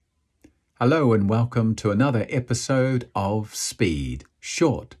Hello and welcome to another episode of Speed.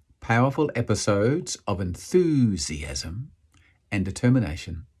 Short, powerful episodes of enthusiasm and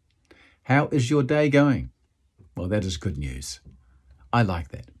determination. How is your day going? Well, that is good news. I like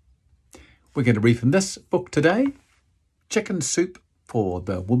that. We're going to read from this book today, Chicken Soup for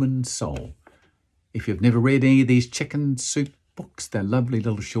the Woman's Soul. If you've never read any of these Chicken Soup books, they're lovely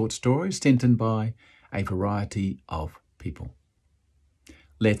little short stories sent in by a variety of people.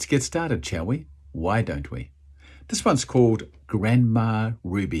 Let's get started, shall we? Why don't we? This one's called Grandma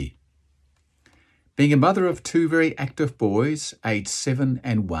Ruby. Being a mother of two very active boys, aged 7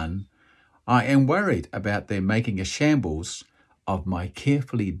 and 1, I am worried about them making a shambles of my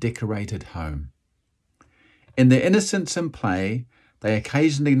carefully decorated home. In their innocence and play, they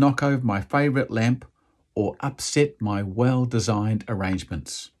occasionally knock over my favourite lamp or upset my well-designed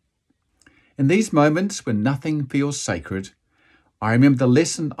arrangements. In these moments when nothing feels sacred, I remember the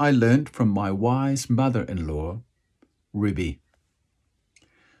lesson I learnt from my wise mother-in-law, Ruby.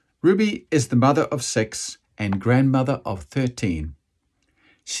 Ruby is the mother of 6 and grandmother of 13.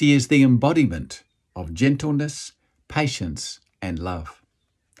 She is the embodiment of gentleness, patience, and love.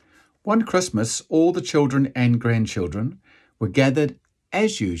 One Christmas, all the children and grandchildren were gathered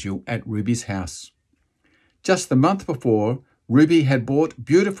as usual at Ruby's house. Just the month before, Ruby had bought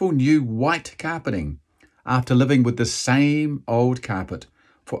beautiful new white carpeting after living with the same old carpet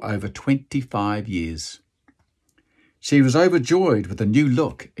for over 25 years. She was overjoyed with the new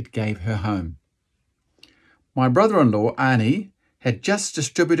look it gave her home. My brother-in-law, Arnie, had just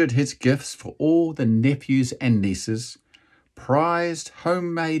distributed his gifts for all the nephews and nieces, prized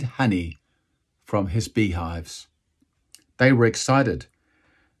homemade honey from his beehives. They were excited,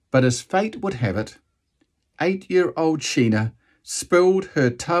 but as fate would have it, 8-year-old Sheena spilled her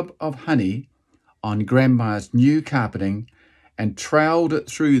tub of honey on Grandma's new carpeting and trailed it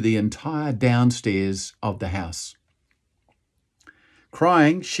through the entire downstairs of the house.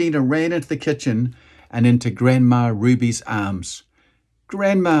 Crying, Sheena ran into the kitchen and into Grandma Ruby's arms.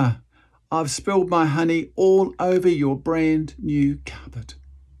 "Grandma, I've spilled my honey all over your brand new carpet."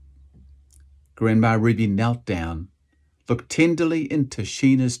 Grandma Ruby knelt down, looked tenderly into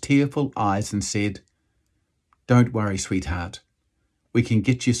Sheena's tearful eyes and said, "Don't worry, sweetheart. We can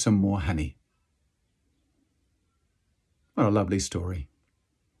get you some more honey." What a lovely story.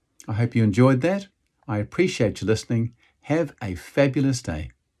 I hope you enjoyed that. I appreciate you listening. Have a fabulous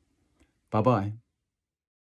day. Bye-bye.